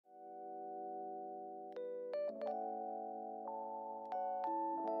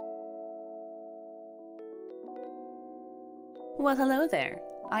Well, hello there.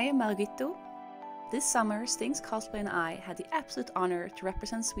 I am Margito. This summer, Stings Cosplay and I had the absolute honor to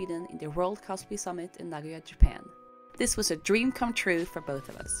represent Sweden in the World Cosplay Summit in Nagoya, Japan. This was a dream come true for both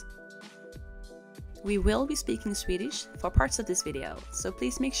of us. We will be speaking Swedish for parts of this video, so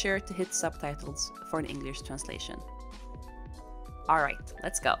please make sure to hit subtitles for an English translation. Alright,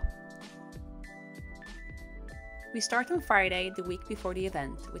 let's go. We start on Friday, the week before the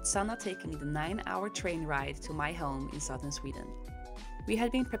event, with Sanna taking the 9-hour train ride to my home in southern Sweden. We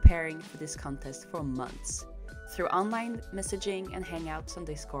had been preparing for this contest for months, through online messaging and hangouts on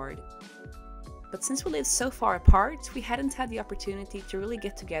Discord. But since we lived so far apart, we hadn't had the opportunity to really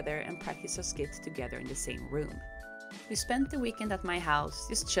get together and practice our skits together in the same room. We spent the weekend at my house,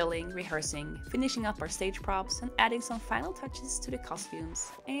 just chilling, rehearsing, finishing up our stage props and adding some final touches to the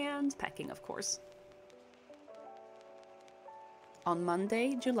costumes, and packing of course. On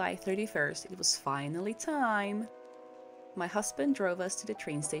Monday, July 31st, it was finally time! My husband drove us to the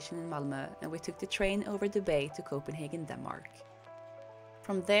train station in Malmö and we took the train over the bay to Copenhagen, Denmark.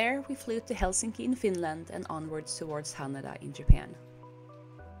 From there, we flew to Helsinki in Finland and onwards towards Haneda in Japan.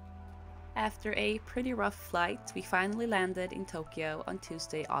 After a pretty rough flight, we finally landed in Tokyo on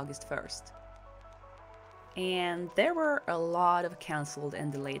Tuesday, August 1st. And there were a lot of cancelled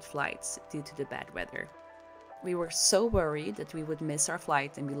and delayed flights due to the bad weather. We were so worried that we would miss our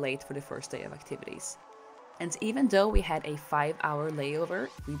flight and be late for the first day of activities. And even though we had a 5-hour layover,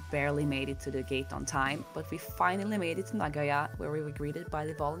 we barely made it to the gate on time, but we finally made it to Nagoya, where we were greeted by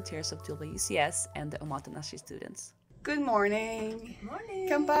the volunteers of WCS and the Omotenashi students. Good morning! Good morning!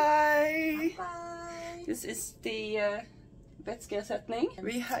 Kanpai! Kanpai! This is the vätskeersättning,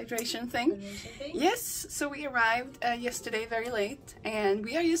 rehydration thing. Thing. Yes, so we arrived yesterday very late, and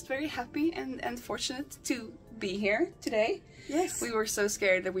we are just very happy and fortunate to be here today. Yes. We were so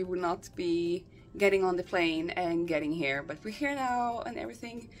scared that we would not be getting on the plane and getting here, but we're here now and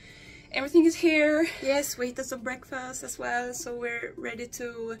everything is here. Yes, we ate some breakfast as well, so we're ready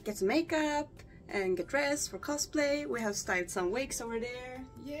to get some makeup and get dressed for cosplay. We have styled some wigs over there.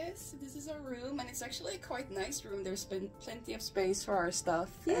 Yes, this is our room, and it's actually a quite nice room. There's been plenty of space for our stuff.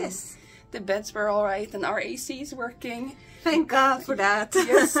 Yes. The beds were alright and our AC is working. Thank God for that.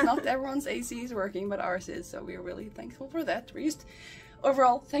 Yes, not everyone's AC is working, but ours is, so we're really thankful for that. We're just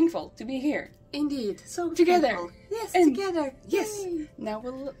overall thankful to be here. Indeed. So together. thankful. Yes, And together. Yes. Yay. Now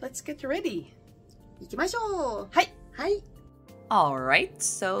let's get ready. 行きましょう. Hi. Hi. Alright,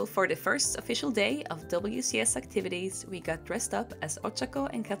 so for the first official day of WCS activities, we got dressed up as Ochako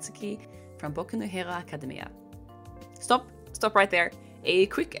and Katsuki from Boku no Hero Academia. Stop right there. A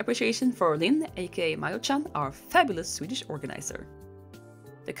quick appreciation for Lin, aka Mayo-chan, our fabulous Swedish organizer.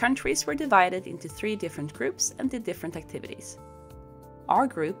 The countries were divided into 3 different groups and did different activities. Our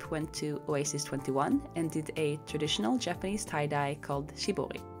group went to Oasis 21 and did a traditional Japanese tie-dye called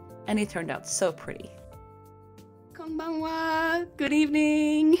shibori, and it turned out so pretty. Konbanwa. Good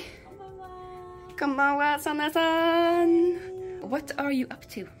evening. Konbanwa, Sana-san. What are you up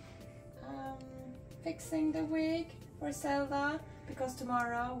to? Fixing the wig for Zelda, because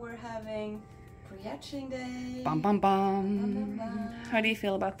tomorrow we're having pre-judging day. Bum bum bum. Bum, bum, bum. How do you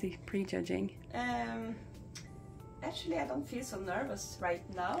feel about the pre-judging? Actually, I don't feel so nervous right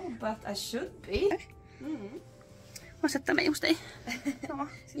now, but I should be. Får sätta mig hos dig.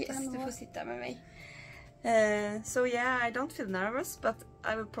 Yes, du får sitta med mig. So yeah, I don't feel nervous, but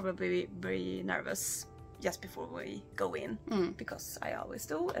I will probably be nervous just before we go in, because I always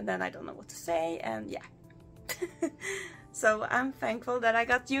do, and then I don't know what to say, and yeah. So I'm thankful that I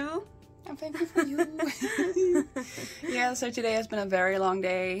got you. I'm thankful for you. Yeah, so today has been a very long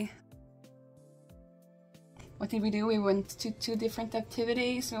day. What did we do? We went to 2 different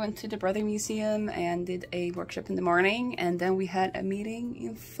activities. We went to the Brother Museum and did a workshop in the morning, and then we had a meeting,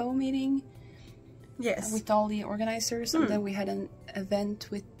 info meeting. Yes. With all the organizers, and then we had an event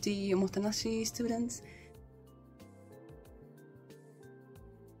with the Omotenashi students.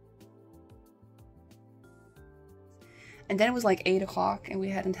 And then it was like 8 o'clock and we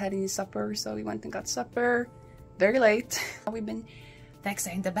hadn't had any supper, so we went and got supper very late. We've been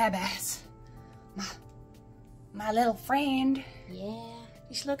fixing the babies. My little friend. Yeah.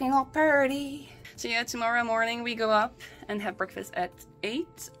 She's looking all pretty. So yeah, tomorrow morning we go up and have breakfast at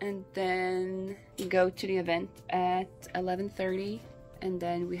 8, and then we go to the event at 11:30, and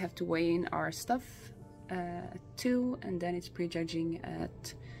then we have to weigh in our stuff at 2, and then it's prejudging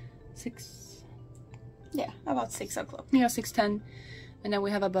at 6. Yeah, about 6 o'clock. Yeah, 6:10. And then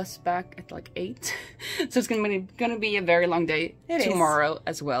we have a bus back at like 8. So it's gonna be a very long day tomorrow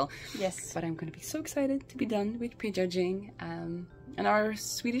as well. Yes. But I'm gonna be so excited to be done with prejudging. And our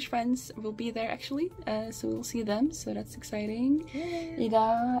Swedish friends will be there actually, so we'll see them, so that's exciting. Yeah.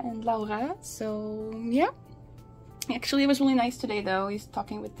 Ida and Laura, so yeah. Actually, it was really nice today though. He's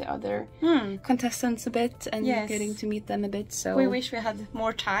talking with the other contestants a bit and getting to meet them a bit, so... We wish we had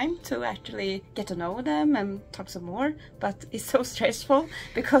more time to actually get to know them and talk some more, but it's so stressful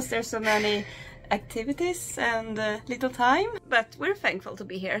because there's so many activities and little time. But we're thankful to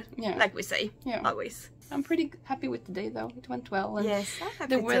be here, like we say, always. I'm pretty happy with the day though. It went well. And yes,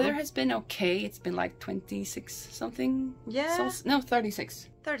 the weather has been okay. It's been like 26 something. Yeah. No, 36.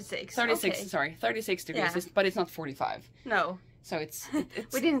 36. 36, okay. Sorry. 36 degrees, but it's not 45. No. So it's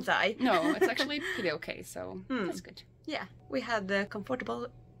we didn't die. No, it's actually pretty okay, so that's good. Yeah, we had comfortable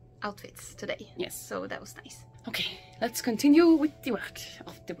outfits today. Yes. So that was nice. Okay, let's continue with the work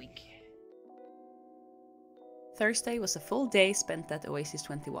of the week. Thursday was a full day spent at Oasis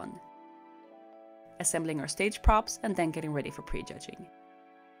 21. Assembling our stage props and then getting ready for prejudging.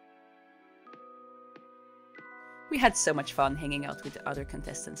 We had so much fun hanging out with the other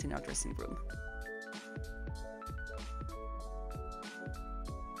contestants in our dressing room.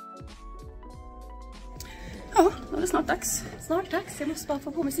 Ja, då är det snart dags. Snart dags, jag måste bara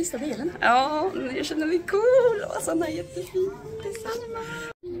få på mig sista delen. Ja, jag känner mig cool och Sanna är jättefin. Detsamma.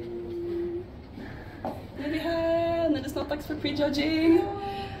 Nu är vi här, nu är det snart dags för prejudging.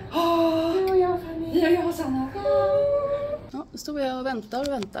 Nu och jag, familj. Jag och Sanna. Ja, nu står vi och väntar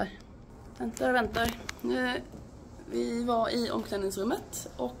och väntar. Väntar. Vi var i omklädningsrummet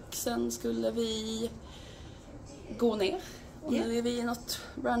och sen skulle vi gå ner. Och nu är vi i något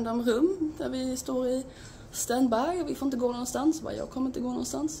random rum där vi står i standby och vi får inte gå någonstans. Jag kommer inte gå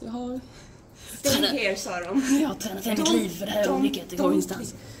någonstans. Jag har... Stay here, sa de. Jag har tränat hela mitt liv för det här ögonblicket. Det går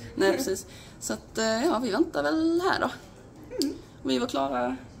ingenstans. Nej, precis. Så att, ja, vi väntar väl här då. Vi var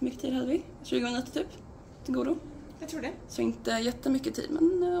klara, mycket tid hade vi? 20 minuter typ, till godo. Jag tror det. Så inte jättemycket tid,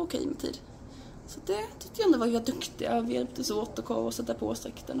 men okej med tid. Så det tyckte jag ändå var vi var duktiga. Vi hjälptes åt och sätta på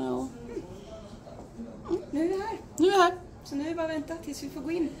sträckterna och... Nu är vi här. Nu är vi här. Så nu är det bara att vänta tills vi får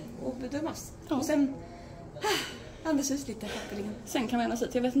gå in och bedömas. Ja. Och sen andas ut lite. Sen kan man gärna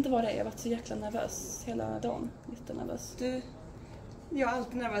säga, jag vet inte vad det är. Jag har varit så jäkla nervös hela dagen. Jättenervös. Jag är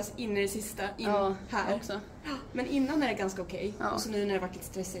alltid nervös in i det sista, här. Också. Men innan är det ganska okej. Ja. Och så nu när det varit lite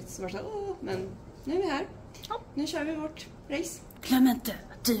stressigt så var det så men nu är vi här. Ja. Nu kör vi vårt race. Glöm inte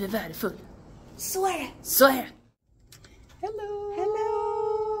att du är värdefull. Så är det! Så är det! Hello!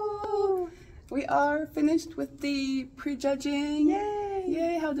 We are finished with the prejudging.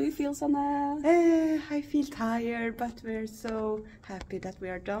 Yay! How do you feel, Sanna? I feel tired, but we're so happy that we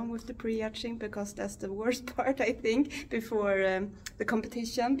are done with the prejudging because that's the worst part, I think, before the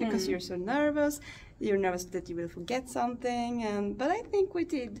competition because you're so nervous. You're nervous that you will forget something, but I think we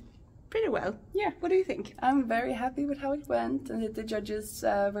did pretty well. Yeah. What do you think? I'm very happy with how it went, and the judges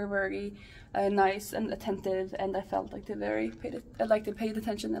were very nice and attentive, and I felt like they paid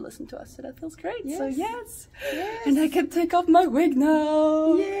attention and listened to us, so that feels great. Yes. So yes, and I can take off my wig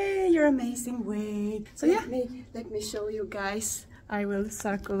now. Yeah, your amazing wig. So let me show you guys. I will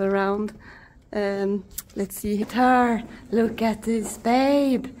circle around. Let's see it her. Look at this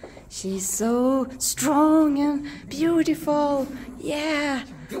babe. She's so strong and beautiful. Yeah.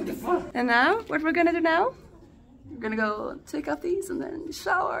 Beautiful. And now, what we're gonna do now? We're gonna go take off these and then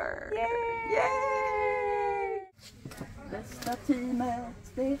shower. Yay! Yay! Bästa teamet,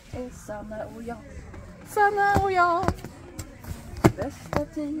 det är Sanna och jag. Sanna och jag. Bästa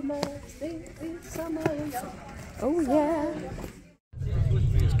teamet, det är Sanna och jag. Oh yeah!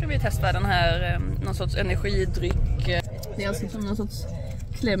 Nu ska vi testa den här, någon sorts energidryck. Det är alltså som någon sorts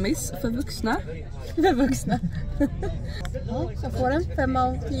klämmis för vuxna. För vuxna. Ja, så får den 5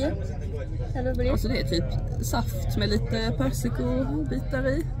 av 10. Eller vad det är. Alltså det är typ saft med lite persikobitar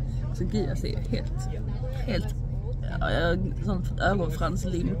i. Så gud, jag ser helt jag har sånt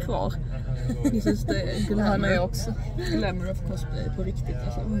ögonfranslim kvar. Jag syns det är också. Glamour of cosplay på riktigt.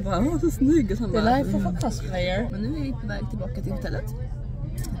 Alltså, bara så snygg. The life of a cosplayer. Men nu är vi på väg tillbaka till hotellet.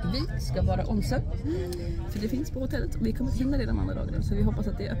 Vi ska vara onsdag. För det finns på hotellet. Vi kommer hinna det de andra dagarna. Så vi hoppas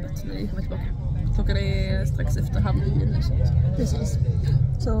att det är öppet när vi kommer tillbaka. Klockan är strax efter 9:30 eller sånt. Precis.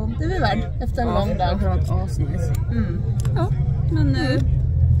 Så det är vi värd efter en lång dag. Det har varit asnice. Ja, men...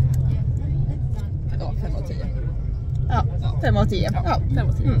 Ja, 5 av 10. Ja, 5 av 10. Ja, 5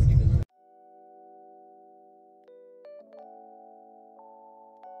 av 10.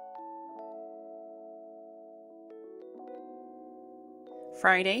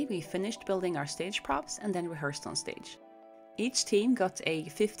 Friday, we finished building our stage props and then rehearsed on stage. Each team got a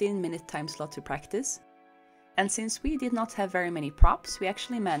 15-minute time slot to practice. And since we did not have very many props, we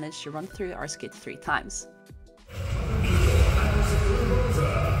actually managed to run through our skit 3 times.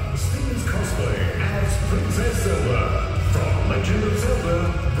 Princess Zelda from Legend of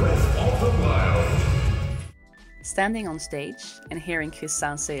Zelda Breath of the Wild. Standing on stage and hearing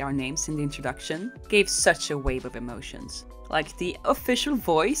Chris-san say our names in the introduction gave such a wave of emotions. Like the official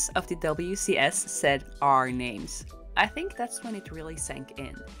voice of the WCS said our names. I think that's when it really sank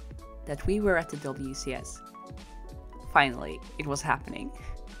in, that we were at the WCS. Finally, it was happening.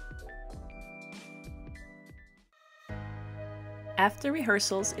 After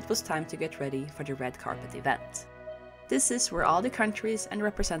rehearsals, it was time to get ready for the red carpet event. This is where all the countries and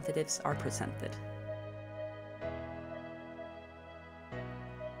representatives are presented.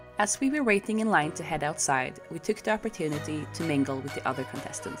 As we were waiting in line to head outside, we took the opportunity to mingle with the other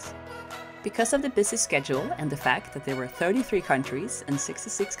contestants. Because of the busy schedule and the fact that there were 33 countries and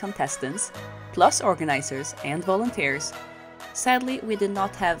 66 contestants, plus organizers and volunteers, sadly we did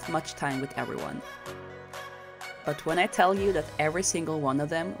not have much time with everyone. But when I tell you that every single one of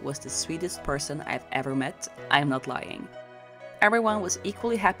them was the sweetest person I've ever met, I'm not lying. Everyone was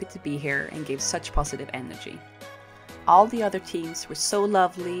equally happy to be here and gave such positive energy. All the other teams were so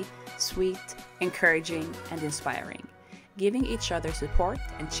lovely, sweet, encouraging, and inspiring, giving each other support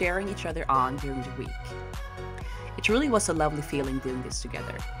and cheering each other on during the week. It really was a lovely feeling doing this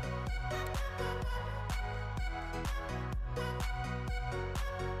together.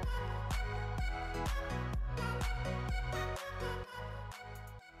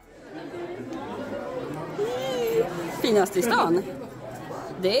 Finast i stan.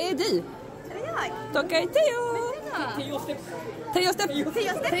 Det är du. Tokaj Teo. Teo Stepp.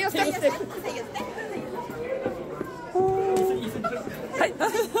 Hej.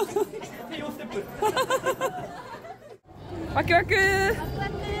 Waku waku.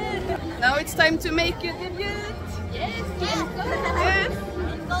 Now it's time to make your debut. Yes.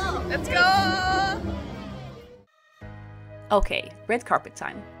 Let's go. Okay, red carpet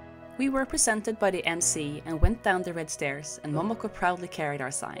time. We were presented by the MC and went down the red stairs, and Momoko proudly carried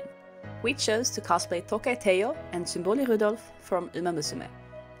our sign. We chose to cosplay Tokaj Teo and Symboli Rudolph from Uma Musume,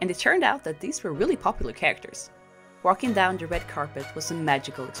 and it turned out that these were really popular characters. Walking down the red carpet was a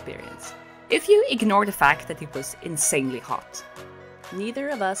magical experience, if you ignore the fact that it was insanely hot. Neither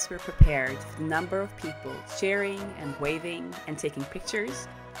of us were prepared for the number of people cheering and waving and taking pictures.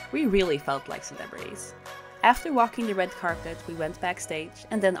 We really felt like celebrities. After walking the red carpet, we went backstage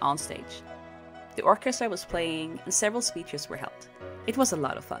and then on stage. The orchestra was playing and several speeches were held. It was a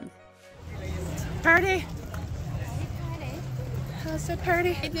lot of fun. Party. How's the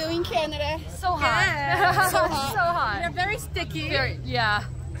party doing, Canada? So hot. Yeah. So hot. So hot. You're very sticky. Yeah.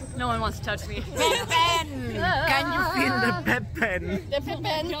 No one wants to touch me. Peppen! Can you feel the peppen? The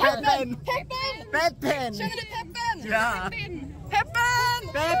Peppen. Peppen! Peppen. Peppen! Show me the Peppen. Yeah. Peppen.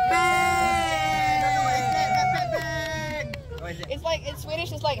 Peppen! It's like in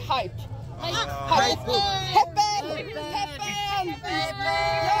Swedish. It's like hype. Hype. Peppen. Peppen.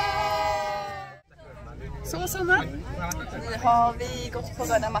 Så Sanna, nu har vi gått på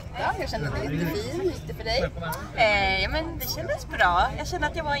röda mattan. Jag kände att det var jättefin. Hur gick det för dig? Ja, men det kändes bra. Jag kände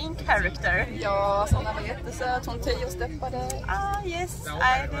att jag var in character. Ja, Sanna var jättesöt. Hon Teo-steppade. Yes. Det var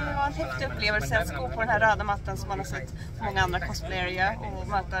en häftig upplevelse att gå på den här röda mattan som man har sett många andra cosplayer och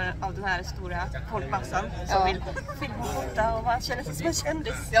möta av den här stora folkmassan som vill filma och fota och man känner sig som en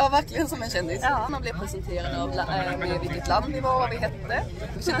kändis. Ja, verkligen som en kändis. Ja. Man blev presenterad av med vilket land vi var och vad vi hette.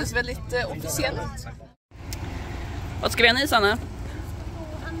 Det kändes väldigt officiellt. Vad ska vi göra nu, Sanna? Handla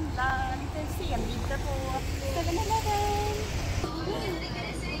lite senvita på 7-Eleven.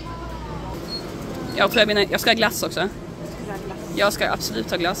 Jag tror jag ska ha glass också. Jag ska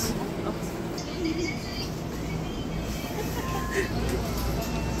absolut ha glass.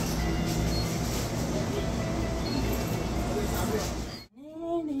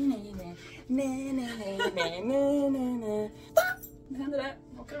 Nu händer det.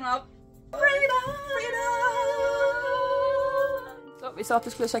 Åker den av. Freedom! Så, vi sa att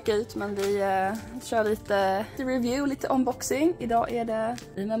vi skulle checka ut, men vi kör lite review, lite unboxing. Idag är det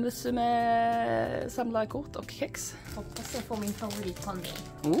Uma Musume samlarkort och kex. Hoppas jag får min favoritponny.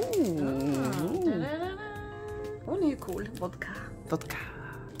 Hon är ju cool. Vodka.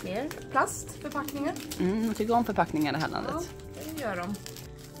 Mer plastförpackningar. Jag tycker om förpackningar i det här landet. Ja, det gör de.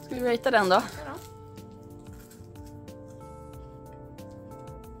 Ska vi ratea den då?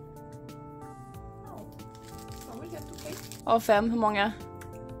 Av 5, hur många?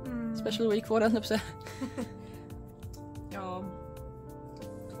 Special week får den upp sig? Ja,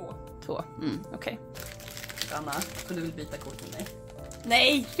 2. Okej. Anna, så du vill byta kort med mig?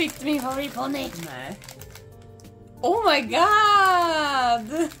 nej, fick du min favoritponny? Nej. Oh my god!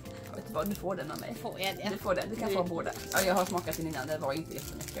 Vet du vad, du får den av mig. Får jag det? Du får den, du kan få båda. Ja, jag har smakat den innan, det var inte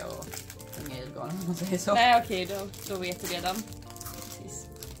jättemycket och Inga julgarn om man säger så. Nej okej, då vet du redan. Precis.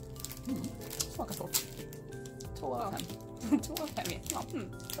 Smaka på. 2 av 5. 2 av 5. Ja,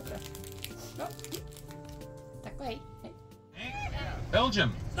 Bra. Tack och hej.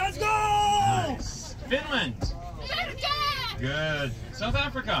 Belgium. Let's go! Nice. Finland. Good. South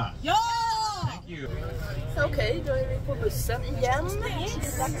Africa. Ja! Thank you. Okej, då är vi på bussen igen.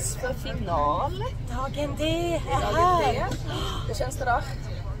 Dags för final. Dagen D är Dagen här. D. Hur känns det då?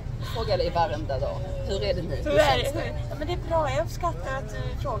 Fråga dig varenda dag. Hur är det nu? Hur är det? Ja, men det är bra, jag uppskattar att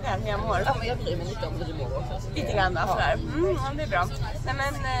du frågar hur jag mår. Ja, men jag bryr mig lite om hur du mår också. Lite grann då, sådär. Ja, det är bra. Nej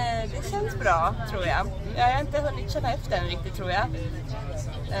men det känns bra, tror jag. Jag har inte hunnit känna efter den riktigt, tror jag.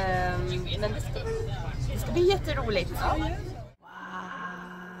 Men det ska bli jätteroligt. Ja. Wow.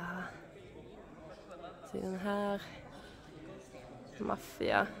 Se den här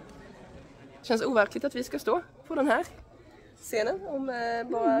maffia. Det känns overkligt att vi ska stå på den här scenen om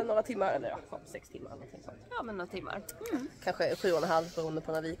bara några timmar, eller ja, 6 timmar eller någonting sånt. Ja, men några timmar. Kanske 7,5 beroende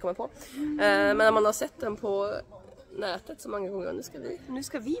på när vi kommer på. Men när man har sett den på nätet så många gånger, nu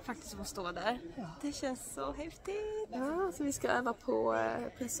ska vi faktiskt få stå där. Ja. Det känns så häftigt. Ja, så vi ska öva på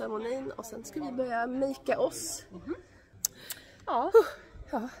prisceremonin och sen ska vi börja makea oss. Ja.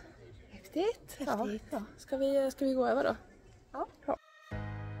 Ja. Häftigt. Ja. Ska vi gå över då? Ja.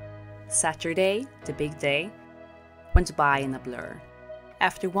 Saturday, the big day, went by in a blur.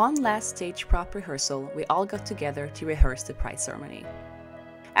 After one last stage prop rehearsal, we all got together to rehearse the prize ceremony.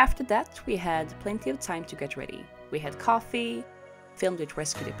 After that, we had plenty of time to get ready. We had coffee, filmed with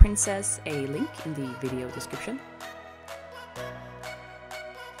Rescue the Princess, a link in the video description,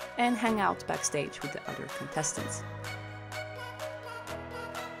 and hang out backstage with the other contestants.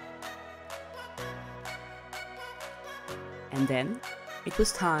 And then it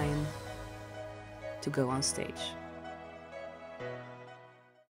was time to go on stage.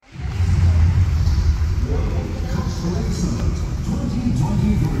 World Cosplay Summit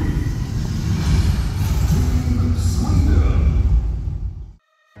 2023. Team Sweden.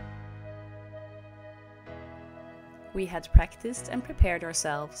 We had practiced and prepared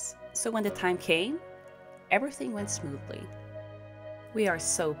ourselves, so when the time came, everything went smoothly. We are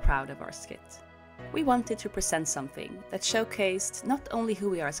so proud of our skit. We wanted to present something that showcased not only who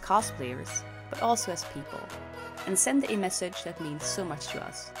we are as cosplayers, but also as people, and send a message that means so much to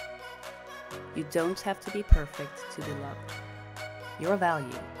us. You don't have to be perfect to be loved. Your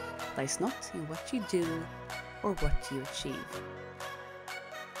value lies not in what you do or what you achieve.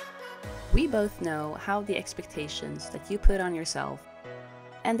 We both know how the expectations that you put on yourself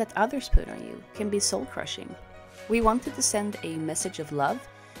and that others put on you can be soul-crushing. We wanted to send a message of love,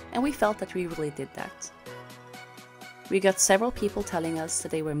 and we felt that we really did that. We got several people telling us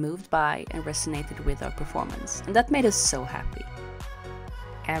that they were moved by and resonated with our performance, and that made us so happy.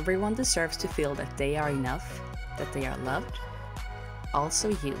 Everyone deserves to feel that they are enough, that they are loved. Also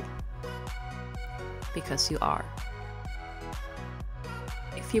you. Because you are.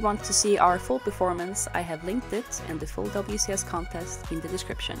 If you want to see our full performance, I have linked it and the full WCS contest in the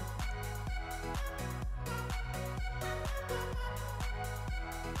description.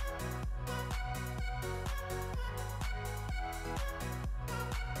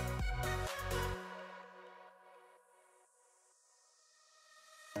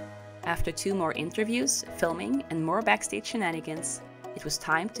 After 2 more interviews, filming, and more backstage shenanigans, it was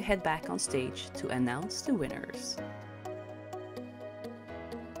time to head back on stage to announce the winners.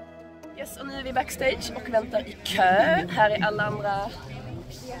 Yes, och nu är vi backstage och väntar i kö. Här är alla andra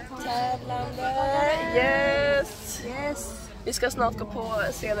tävlande. Yes! Vi ska snart gå på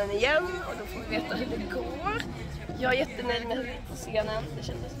scenen igen och då får vi veta hur det går. Jag är jättenöjd med hur vi är på scenen. Det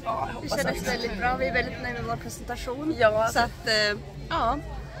kändes bra. Det kändes väldigt bra, vi är väldigt nöjda med vår presentation. Ja. Så att, ja.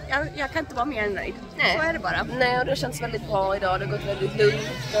 Jag kan inte vara mer än nöjd. Nej. Så är det bara. Nej, och det känns väldigt bra idag. Det har gått väldigt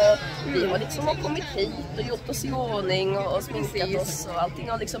lugnt. Och vi har liksom kommit hit och gjort oss i ordning och sminkat oss. Och allting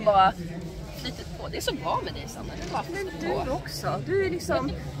har liksom bara flyttit på. Det är så bra med dig, Sanna. Det är bara Men du också. Du är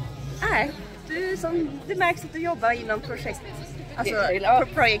liksom... Nej, det märks att du jobbar inom projekt. Alltså,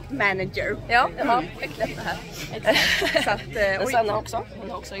 project manager. Ja, jag har projektlett det här. Så att, och Sanna också. Hon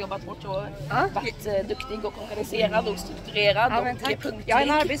har också jobbat hårt och varit duktig och organiserad och strukturerad och punktlig. Jag är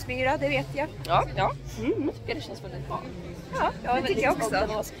en arbetsbyrå, det vet jag. Ja. Jag tycker det känns väldigt bra. Ja, det tycker jag också. Det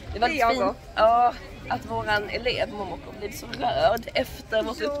var väldigt fint att våran elev Momoko blev så rörd efter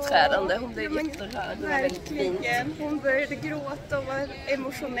vårt uppträdande. Hon blev jätterörd. Det var väldigt fint. Hon började gråta och var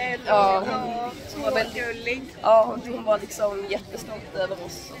emotionell. Hon var väldigt gullig. Ja, hon var liksom jättestolt över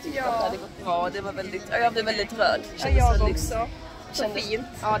oss och tyckte att det hade gått bra. Det var väldigt, jag blev väldigt rörd. Jag också. Så fint.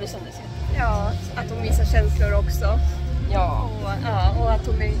 Ja, det kändes jättefint. Ja, att hon visar känslor också. Ja. Och att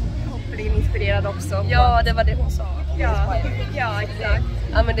hon är blev inspirerad också. Ja, det var det hon sa. Ja, exakt.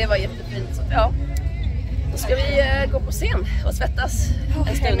 Ja, men det var jättefint. Så, ja. Då ska vi gå på scen och svettas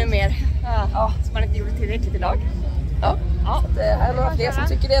en stund. Ännu mer. Ja, så man inte gjorde tillräckligt idag. Ja. Så att, här är några fler som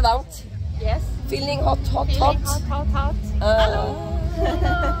tycker det är varmt. Yes. Feeling hot. Hot. Hallå!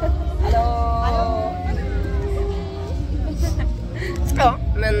 Hallå! Ja,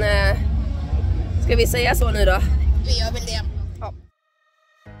 men ska vi säga så nu då? Vi gör väl det. Ja.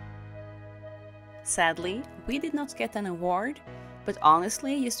 Sadly, we did not get an award, but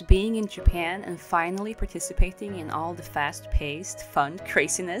honestly, just being in Japan and finally participating in all the fast-paced, fun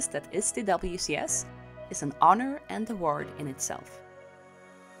craziness that is the WCS is an honor and award in itself.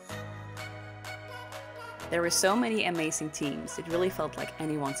 There were so many amazing teams, it really felt like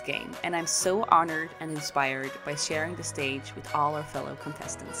anyone's game, and I'm so honored and inspired by sharing the stage with all our fellow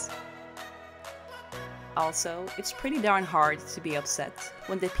contestants. Also, it's pretty darn hard to be upset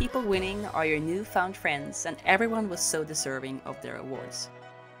when the people winning are your newfound friends and everyone was so deserving of their awards.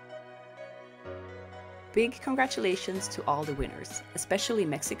 Big congratulations to all the winners, especially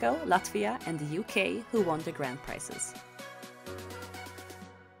Mexico, Latvia and the UK who won the grand prizes.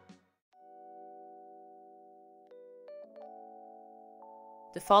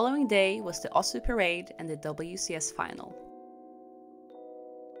 The following day was the Osu Parade and the WCS final.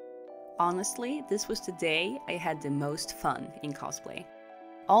 Honestly, this was the day I had the most fun in cosplay.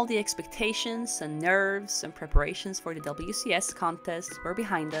 All the expectations and nerves and preparations for the WCS contest were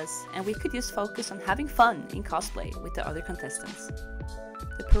behind us, and we could just focus on having fun in cosplay with the other contestants.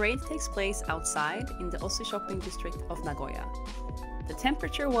 The parade takes place outside in the Osu shopping district of Nagoya. The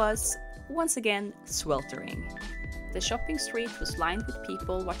temperature was, once again, sweltering. The shopping street was lined with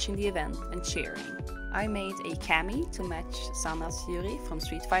people watching the event and cheering. I made a cami to match Sana's Yuri from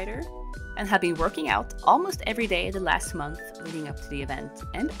Street Fighter and have been working out almost every day the last month leading up to the event,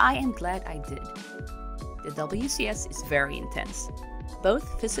 and I am glad I did. The WCS is very intense,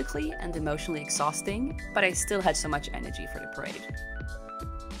 both physically and emotionally exhausting, but I still had so much energy for the parade.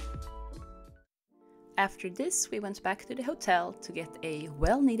 After this, we went back to the hotel to get a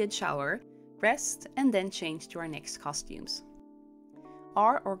well-needed shower, rest, and then change to our next costumes.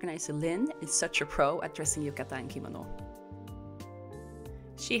 Our organizer Lynn is such a pro at dressing yukata and kimono.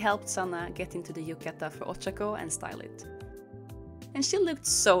 She helped Sana get into the yukata for Ochako and style it. And she looked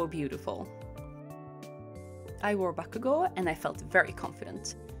so beautiful. I wore Bakugo and I felt very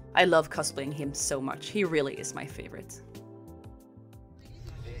confident. I love cosplaying him so much, he really is my favorite.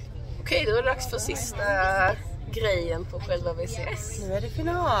 Okej, då är det dags för sista grejen på själva WCS. Nu är det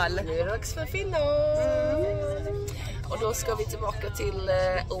final. Nu är det dags för final. Och då ska vi tillbaka till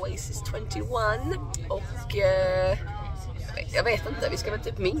Oasis 21 och jag vet inte, vi ska väl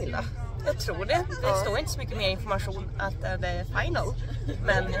typ mingla. Jag tror det. Det står inte så mycket mer information att det är final.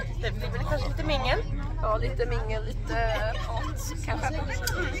 Men det blir väl kanske lite mingel. Ja, lite mingel, lite prat kanske.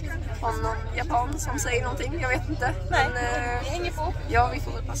 Från någon japan som säger någonting, jag vet inte. Nej, men vi hänger på. Ja, vi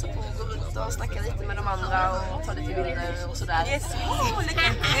får väl passa på att gå runt och snacka lite med de andra och ta lite bilder och sådär. Yes,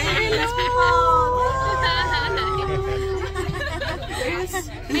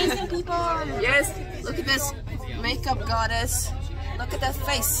 amazing people! Yes, look at this makeup goddess. Look at that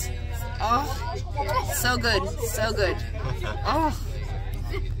face. Oh, so good, so good. Oh.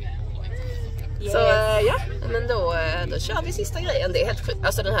 Yes. Så ja, men då kör vi sista grejen. Det är helt sjukt.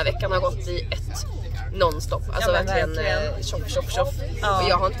 Alltså den här veckan har gått i ett nonstop. Alltså verkligen tjoff. Ja. Och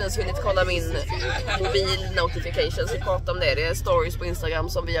jag har inte ens hunnit kolla min mobil notifications. Vi pratar om det. Det är stories på Instagram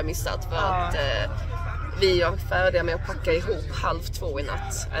som vi har missat för att vi är färdiga med att packa ihop 1:30 i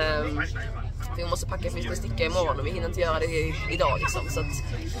natt. Vi måste packa för vi ska sticka imorgon och vi hinner inte göra det idag liksom. Så att,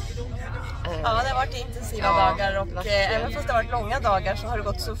 ja, det har varit intensiva dagar och även fast det har varit långa dagar så har det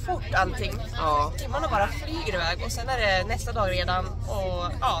gått så fort allting. Ja. Timmarna bara flyger iväg och sen är det nästa dag redan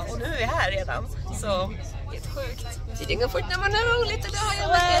och nu är vi här redan. Så helt sjukt. Tiden går fort när man har roligt och det har jag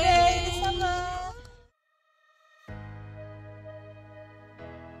varit.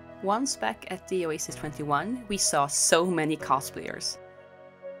 Once back at the Oasis 21, we saw so many cosplayers.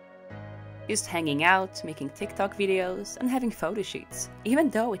 Just hanging out, making TikTok videos, and having photo shoots,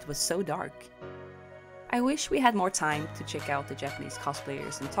 even though it was so dark. I wish we had more time to check out the Japanese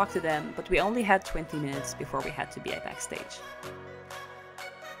cosplayers and talk to them, but we only had 20 minutes before we had to be backstage.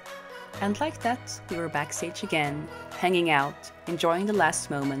 And like that, we were backstage again, hanging out, enjoying the last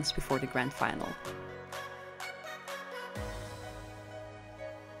moments before the grand final.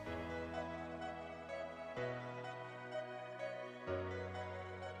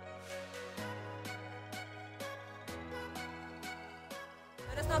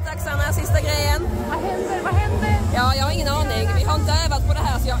 Snart dags Anna, sista grejen. Vad händer? Ja, jag har ingen aning. Vi har inte övat på det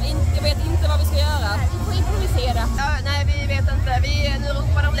här så jag vet inte vad vi ska göra. Vi får improvisera. Ja, nej, vi vet inte. Nu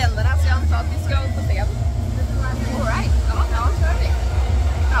ropar de länderna så jag antar att vi ska upp på scen. Alright, ja, kör vi.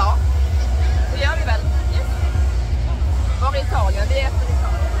 Ja, det gör vi väl. Yes. Var är Italien? Vi är efter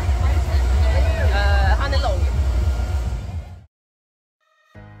Italien. Han är lång.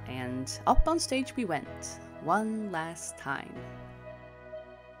 And up on stage we went, one last time.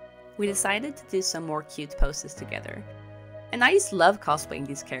 We decided to do some more cute poses together. And I just love cosplaying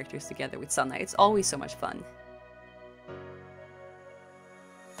these characters together with Sanna, it's always so much fun.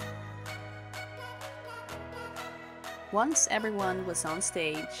 Once everyone was on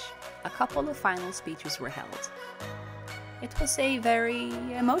stage, a couple of final speeches were held. It was a very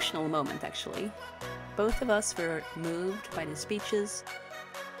emotional moment actually. Both of us were moved by the speeches,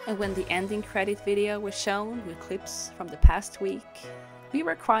 and when the ending credit video was shown with clips from the past week, we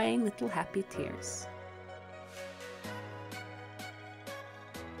were crying little happy tears.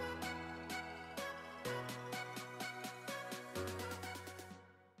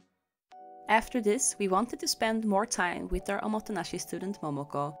 After this, we wanted to spend more time with our Omotenashi student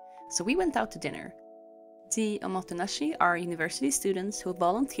Momoko, so we went out to dinner. The Omotenashi are university students who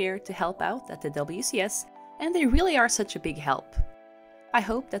volunteer to help out at the WCS, and they really are such a big help. I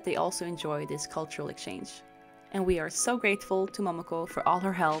hope that they also enjoy this cultural exchange. And we are so grateful to Momoko for all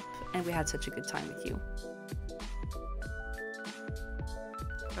her help, and we had such a good time with you.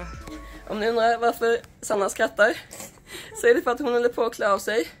 Om ni undrar varför Sanna skrattar så är det för att hon håller på att klä av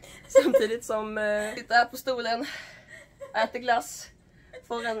sig samtidigt som sitter här på stolen, äter glass,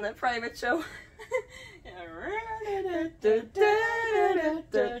 får en private show. Jag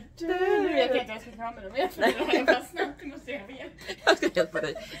vet inte, jag ska ta med dem. Jag bara snabbt, måste jag veta. Jag ska hjälpa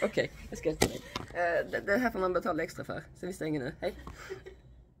dig. Okej, jag ska hjälpa dig. Det här får man betala extra för, så vi stänger nu. Hej.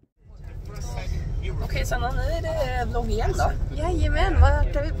 Okej Sanna, nu är det vlogg igen då. Jajamän,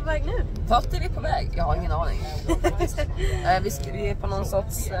 vart är vi på väg nu? Vart är vi på väg? Jag har ingen aning. Vi är på någon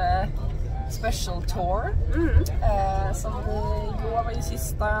sorts special tour. Som igår var ju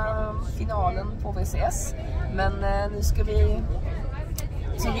sista finalen på VCS. Men nu ska vi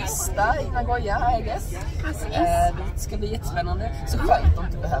turista i Nagoya, I guess. Det ska bli jättespännande. Så skönt att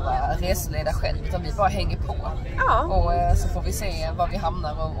inte behöva reseleda själv, utan vi bara hänger på. Ja. Och så får vi se var vi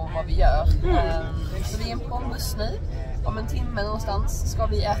hamnar och vad vi gör. Så vi är på en buss nu. Om en timme någonstans ska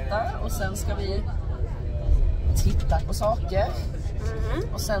vi äta och sen ska vi titta på saker.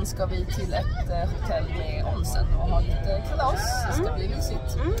 Och sen ska vi till ett hotell med onsen och ha lite kalas. Det ska bli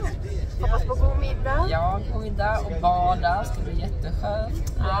mysigt. Hoppas på god middag. Ja, god middag och bada. Det ska bli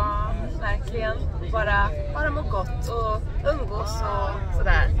jätteskönt. Ja, verkligen. Bara må gott och umgås och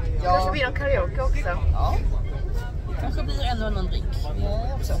sådär. Ja. Kanske blir någon karaoke också. Ja. Det kanske blir ännu någon drink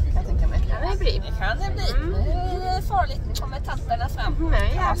också, kan jag tänka mig. Kan det bli? Det kan det bli. Det är farligt. Nu kommer tanterna fram.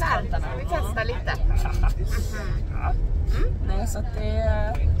 Nej, jävlar. Vi testar lite. Ja. Nej, så att det...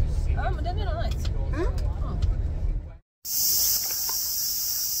 Ja, men det blir nog nice.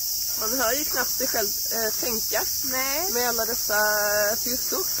 Man hör ju knappt sig själv tänka. Nej. Med alla dessa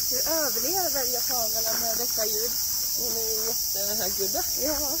styrkor. Du överlever japanerna med dessa ljud. Hon är jättehögljudda.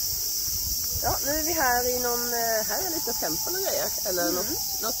 Ja. Ja, nu är vi här i någon... Här är lite tempel och grejer. Eller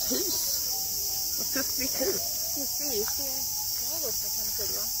något hus. Något tufft vitt hus. Precis. Ja, då kan du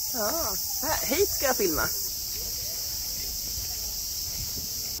filma. Ja, här, hit ska jag filma.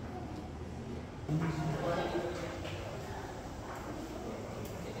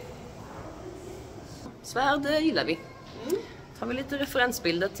 Svärd gillar vi. Tar vi lite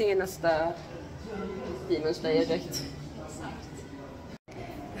referensbilder till nästa Demon Slayer direkt.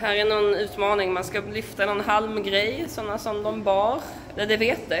 Här är någon utmaning. Man ska lyfta någon halmgrej. Sådana som de bar. Eller det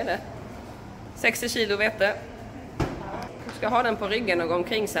vete är det. 60 kilo vete. Du ska ha den på ryggen och gå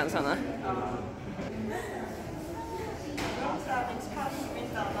omkring sen, Sanna.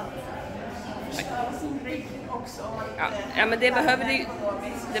 Ja, men det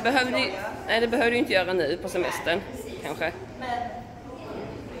behöver du inte göra nu på semestern, kanske.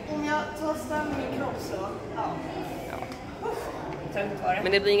 Om jag tar fram min kropp så... Ja.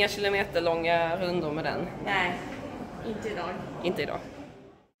 Men det blir inga kilometerlånga rundor med den. Nej, inte idag. Inte idag.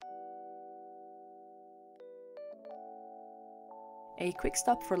 A quick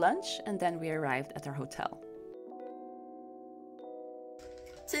stop for lunch and then we arrived at our hotel.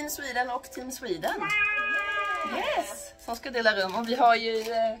 Team Sweden och Team Sweden. Yes! Som ska dela rum. Och vi har ju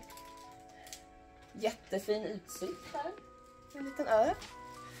jättefin utsikt här. En liten ö.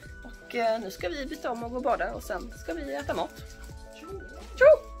 Och nu ska vi byta om och gå och bada och sen ska vi äta mat.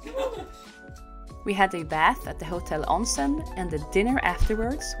 We had a bath at the hotel onsen and the dinner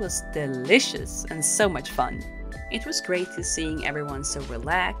afterwards was delicious and so much fun. It was great to seeing everyone so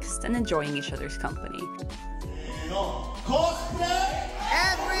relaxed and enjoying each other's company. Cosplay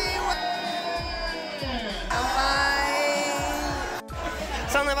everywhere!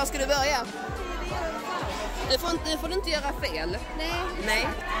 Sanna, var ska du börja? Nu får du inte göra fel. Nej.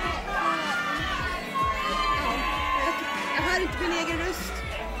 Jag hör inte min egen röst.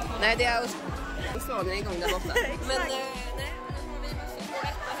 Nej, det är Australien igång där borta. Men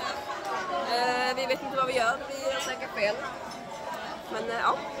vi vet inte vad vi gör. Vi gör säkert fel. Men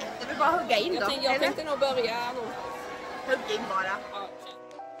ja, det vill bara hugga in då. Jag tänkte nog börja hugga in bara.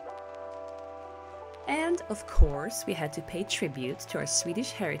 And of course, we had to pay tribute to our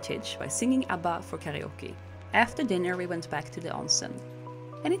Swedish heritage by singing ABBA for karaoke. After dinner, we went back to the onsen.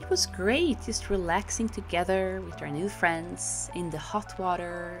 And it was great, just relaxing together with our new friends, in the hot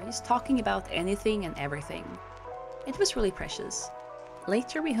water, just talking about anything and everything. It was really precious.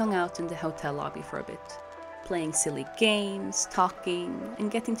 Later, we hung out in the hotel lobby for a bit, playing silly games, talking, and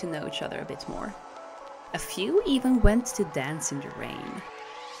getting to know each other a bit more. A few even went to dance in the rain.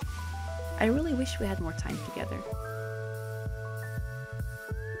 I really wish we had more time together.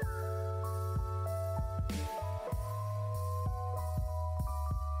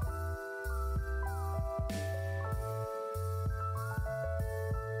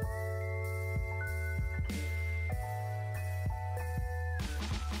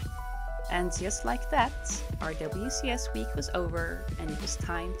 And just like that, our WCS week was over and it was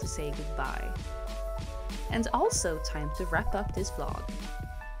time to say goodbye. And also time to wrap up this vlog.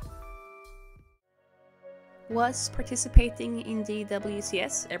 Was participating in the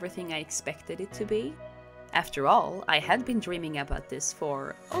WCS everything I expected it to be? After all, I had been dreaming about this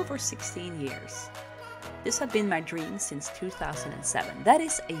for over 16 years. This had been my dream since 2007. That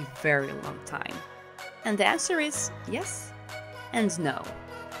is a very long time. And the answer is yes and no.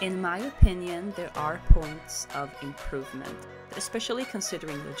 In my opinion, there are points of improvement, especially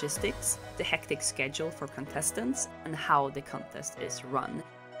considering logistics, the hectic schedule for contestants, and how the contest is run.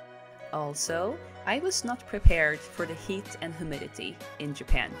 Also, I was not prepared for the heat and humidity in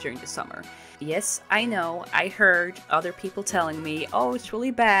Japan during the summer. Yes, I know, I heard other people telling me, oh, it's really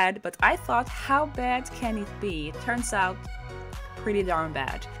bad, but I thought, how bad can it be? It turns out pretty darn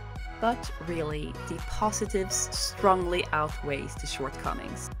bad. But really, the positives strongly outweighs the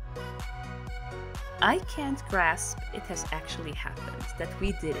shortcomings. I can't grasp it has actually happened, that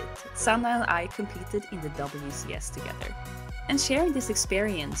we did it. Sanna and I competed in the WCS together. And sharing this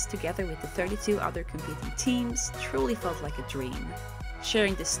experience together with the 32 other competing teams truly felt like a dream.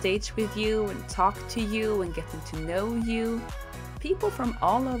 Sharing the stage with you and talk to you and getting to know you, people from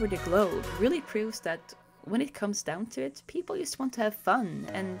all over the globe, really proves that when it comes down to it, people just want to have fun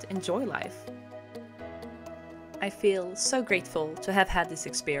and enjoy life. I feel so grateful to have had this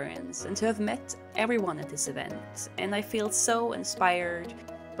experience and to have met everyone at this event, and I feel so inspired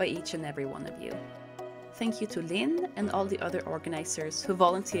by each and every one of you. Thank you to Lynn and all the other organizers who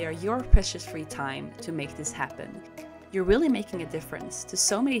volunteer your precious free time to make this happen. You're really making a difference to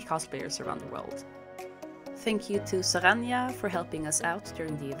so many cosplayers around the world. Thank you to Saranya for helping us out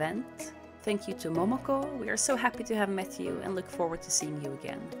during the event. Thank you to Momoko, we are so happy to have met you and look forward to seeing you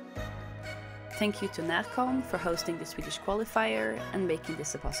again. Thank you to Närcon for hosting the Swedish qualifier and making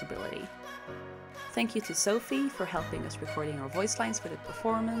this a possibility. Thank you to Sophie for helping us recording our voice lines for the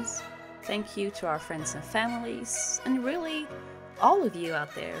performance. Thank you to our friends and families, and really all of you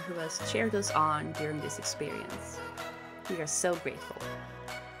out there who has cheered us on during this experience. We are so grateful.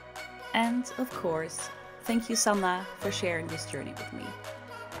 And of course, thank you Sanna for sharing this journey with me.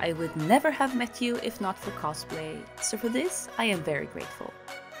 I would never have met you if not for cosplay, so for this I am very grateful.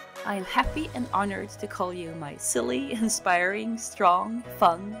 I am happy and honored to call you my silly, inspiring, strong,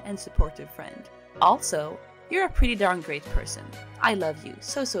 fun, and supportive friend. Also, you're a pretty darn great person. I love you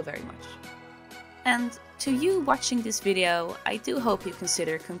so very much. And to you watching this video, I do hope you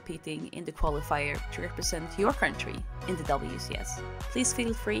consider competing in the qualifier to represent your country in the WCS. Please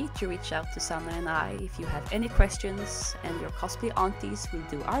feel free to reach out to Sanna and I if you have any questions, and your cosplay aunties will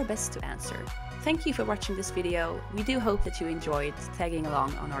do our best to answer. Thank you for watching this video. We do hope that you enjoyed tagging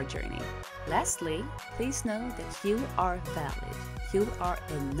along on our journey. Lastly, please know that you are valid, you are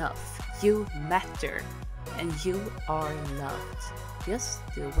enough, you matter, and you are loved, just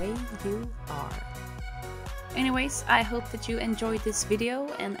the way you are. Anyways, I hope that you enjoyed this video,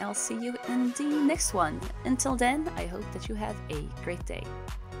 and I'll see you in the next one. Until then, I hope that you have a great day.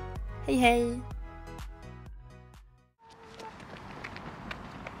 Hej hej!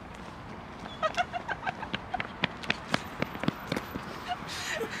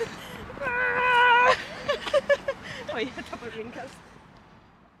 Oj, jag tappade blinkast.